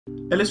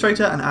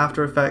Illustrator and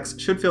After Effects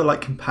should feel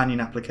like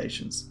companion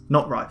applications,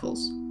 not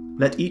rivals.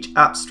 Let each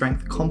app's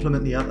strength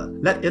complement the other.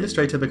 Let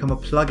Illustrator become a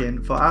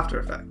plugin for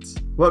After Effects.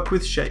 Work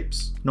with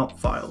shapes, not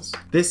files.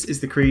 This is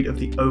the creed of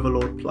the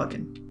Overlord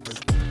plugin.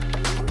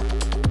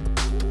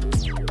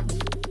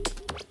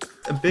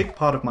 A big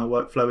part of my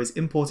workflow is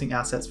importing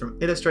assets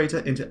from Illustrator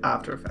into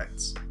After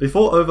Effects.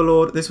 Before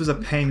Overlord, this was a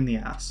pain in the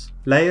ass.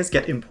 Layers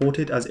get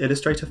imported as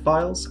Illustrator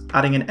files,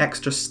 adding an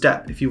extra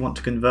step if you want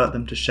to convert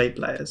them to shape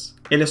layers.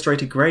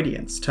 Illustrator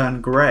gradients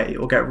turn grey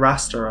or get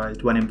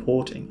rasterized when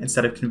importing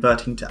instead of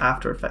converting to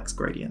After Effects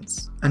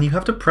gradients. And you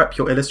have to prep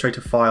your Illustrator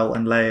file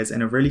and layers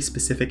in a really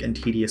specific and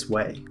tedious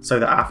way so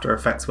that After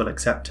Effects will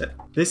accept it.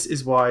 This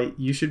is why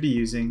you should be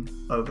using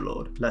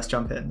Overlord. Let's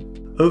jump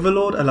in.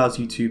 Overlord allows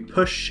you to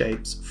push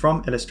shapes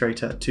from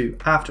Illustrator to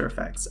After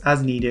Effects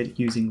as needed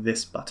using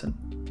this button.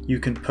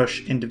 You can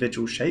push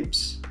individual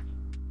shapes,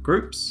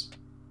 groups,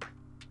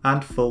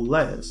 and full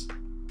layers.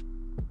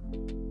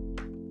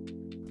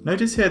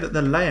 Notice here that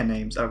the layer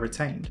names are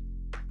retained.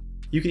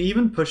 You can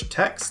even push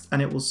text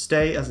and it will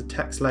stay as a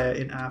text layer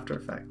in After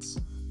Effects.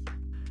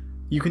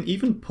 You can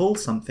even pull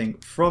something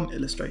from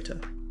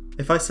Illustrator.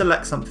 If I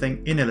select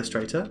something in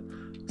Illustrator,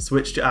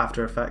 switch to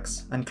After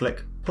Effects and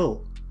click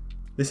Pull.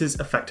 This is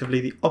effectively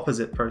the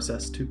opposite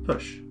process to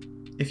push.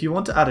 If you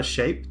want to add a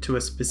shape to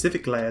a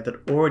specific layer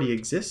that already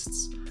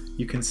exists,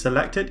 you can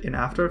select it in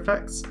After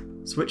Effects,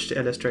 switch to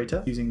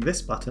Illustrator using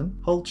this button,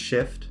 hold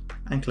Shift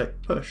and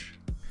click Push.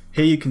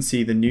 Here you can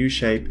see the new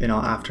shape in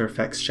our After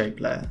Effects shape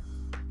layer.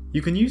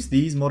 You can use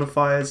these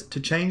modifiers to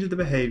change the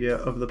behavior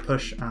of the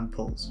push and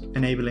pulls.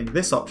 Enabling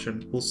this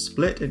option will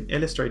split an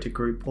Illustrator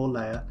group or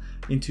layer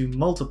into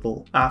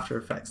multiple After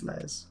Effects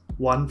layers,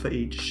 one for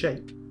each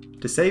shape.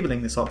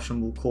 Disabling this option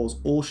will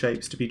cause all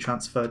shapes to be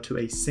transferred to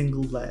a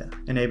single layer.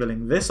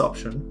 Enabling this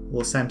option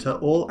will center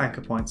all anchor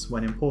points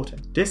when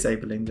importing.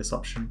 Disabling this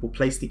option will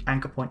place the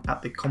anchor point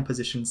at the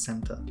composition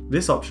center.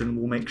 This option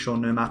will make sure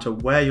no matter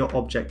where your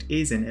object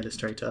is in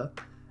Illustrator,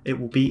 it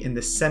will be in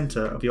the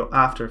center of your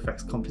After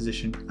Effects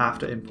composition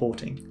after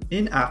importing.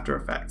 In After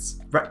Effects,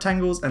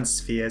 rectangles and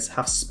spheres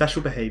have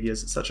special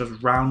behaviors such as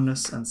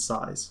roundness and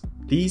size.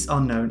 These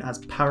are known as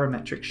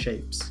parametric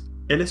shapes.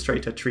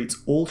 Illustrator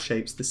treats all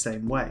shapes the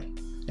same way.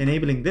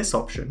 Enabling this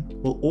option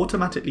will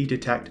automatically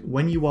detect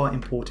when you are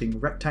importing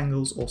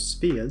rectangles or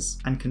spheres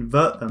and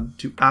convert them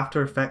to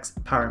After Effects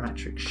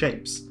parametric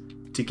shapes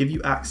to give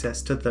you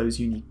access to those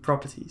unique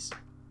properties.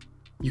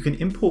 You can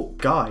import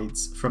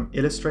guides from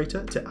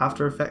Illustrator to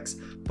After Effects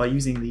by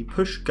using the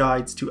Push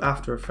Guides to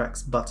After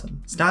Effects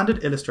button.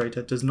 Standard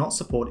Illustrator does not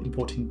support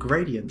importing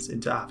gradients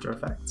into After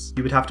Effects.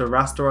 You would have to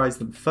rasterize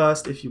them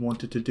first if you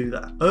wanted to do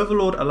that.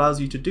 Overlord allows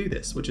you to do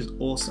this, which is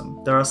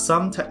awesome. There are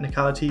some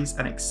technicalities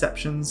and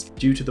exceptions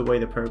due to the way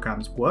the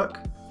programs work.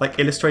 Like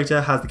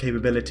Illustrator has the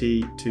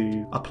capability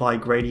to apply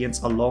gradients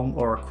along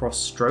or across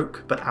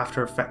stroke, but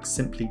After Effects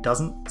simply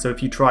doesn't. So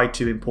if you tried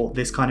to import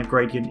this kind of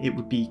gradient, it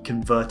would be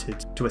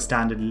converted to a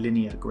standard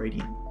linear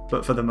gradient.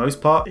 But for the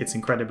most part, it's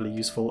incredibly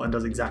useful and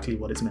does exactly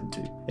what it's meant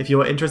to. If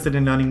you are interested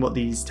in learning what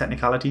these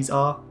technicalities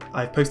are,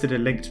 I've posted a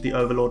link to the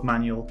Overlord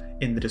manual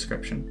in the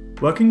description.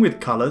 Working with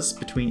colors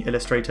between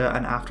Illustrator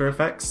and After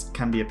Effects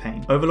can be a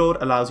pain. Overlord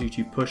allows you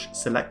to push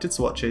selected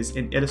swatches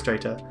in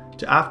Illustrator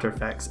to After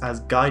Effects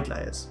as guide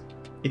layers.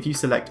 If you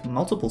select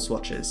multiple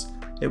swatches,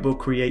 it will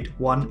create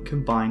one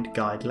combined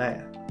guide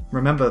layer.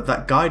 Remember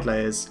that guide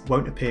layers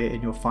won't appear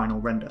in your final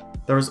render.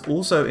 There is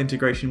also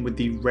integration with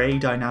the Ray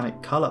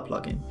Dynamic Color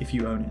plugin if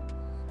you own it.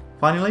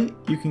 Finally,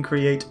 you can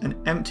create an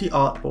empty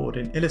artboard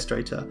in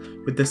Illustrator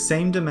with the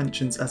same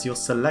dimensions as your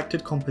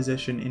selected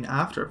composition in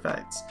After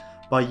Effects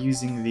by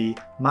using the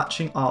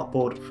Matching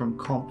Artboard from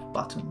Comp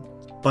button.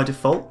 By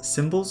default,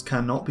 symbols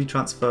cannot be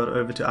transferred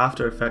over to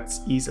After Effects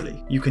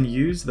easily. You can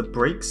use the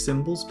Break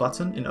Symbols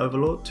button in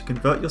Overlord to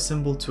convert your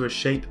symbol to a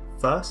shape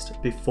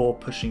first before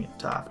pushing it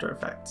to After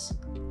Effects.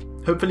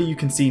 Hopefully you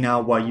can see now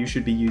why you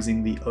should be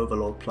using the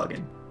Overlord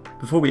plugin.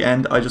 Before we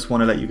end, I just want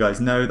to let you guys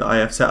know that I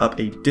have set up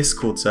a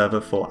Discord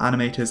server for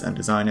animators and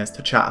designers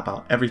to chat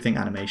about everything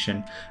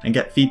animation and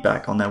get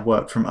feedback on their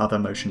work from other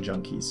motion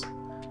junkies.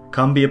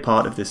 Come be a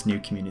part of this new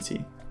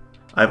community.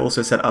 I've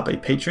also set up a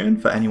Patreon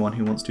for anyone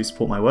who wants to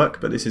support my work,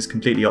 but this is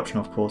completely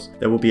optional of course.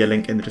 There will be a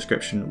link in the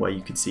description where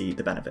you can see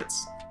the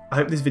benefits. I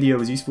hope this video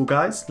was useful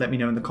guys, let me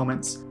know in the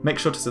comments. Make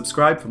sure to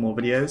subscribe for more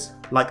videos,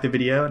 like the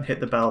video and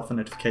hit the bell for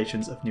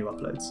notifications of new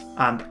uploads.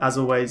 And as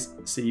always,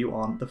 see you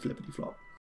on the flippity flop.